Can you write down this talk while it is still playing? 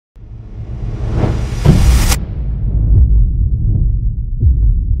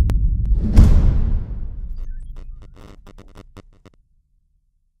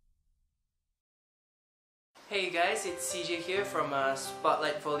Hey guys, it's CJ here from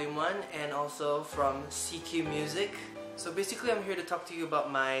Spotlight Volume 1 and also from CQ Music. So basically I'm here to talk to you about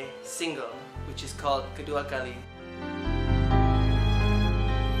my single, which is called Kedua Kali.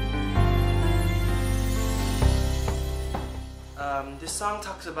 This song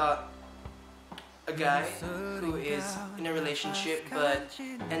talks about a guy who is in a relationship but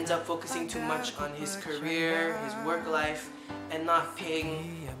ends up focusing too much on his career, his work life, and not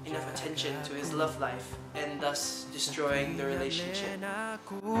paying enough attention to his love life, and thus destroying the relationship.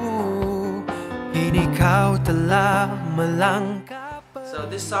 So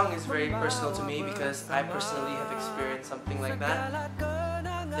this song is very personal to me because I personally have experienced something like that.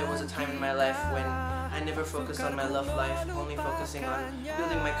 There was a time in my life when I never focused on my love life, only focusing on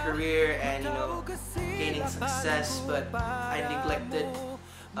building my career and gaining success, but I neglected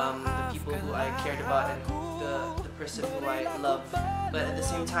the people who I cared about and the person who I love. But at the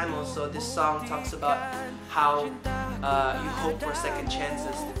same time also, this song talks about how you hope for second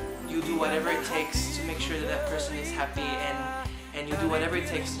chances. You do whatever it takes to make sure that that person is happy, and you do whatever it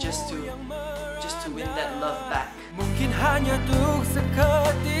takes just to win that love back.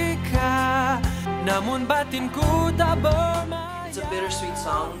 It's a bittersweet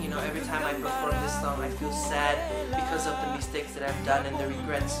song. Every time I perform this song, I feel sad because of the mistakes that I've done and the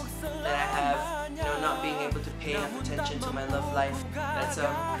regrets that I have, not being able to pay enough attention to my love life. That's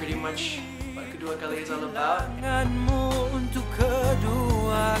pretty much what Kedua Kali is all about.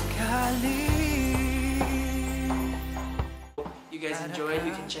 You guys enjoyed,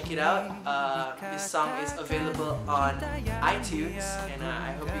 you can check it out. This song is available on iTunes, and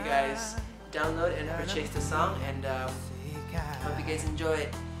I hope you guys download and purchase the song, and hope you guys enjoy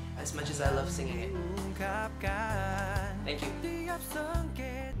it as much as I love singing it. Thank you.